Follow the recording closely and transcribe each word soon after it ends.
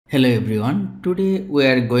Hello everyone. Today we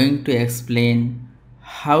are going to explain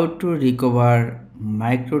how to recover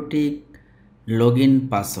MikroTik login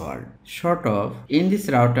password. Short of, in this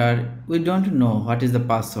router we don't know what is the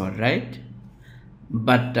password, right?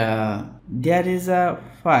 But there is a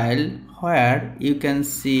file where you can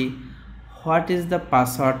see what is the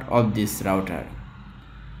password of this router.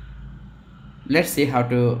 Let's see how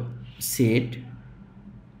to see it.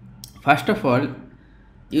 First of all,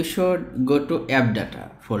 you should go to app data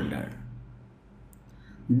folder.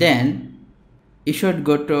 Then you should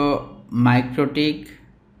go to MikroTik,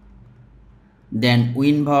 then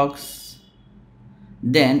WinBox,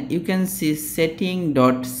 then you can see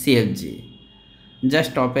setting.cfg.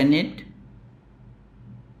 Just open it.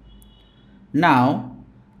 Now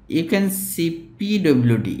you can see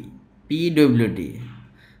PWD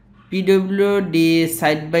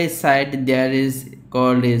side by side there is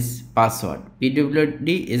called is password.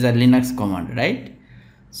 PWD is a Linux command, right?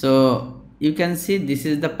 So you can see this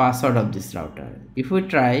is the password of this router. If we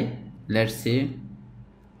try, let's see.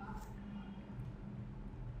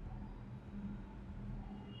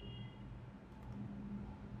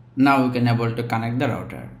 Now we can able to connect the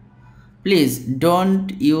router. Please don't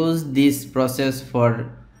use this process for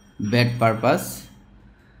bad purpose,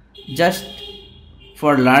 just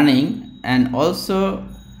for learning. And also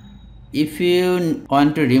if you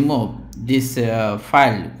want to remove this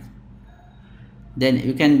file, then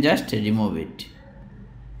you can just remove it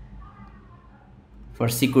for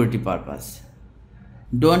security purpose.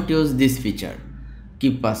 Don't use this feature,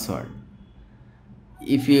 keep password,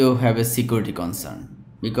 if you have a security concern,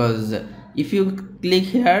 because if you click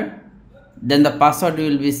here, then the password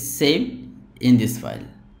will be saved in this file.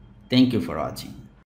 Thank you for watching.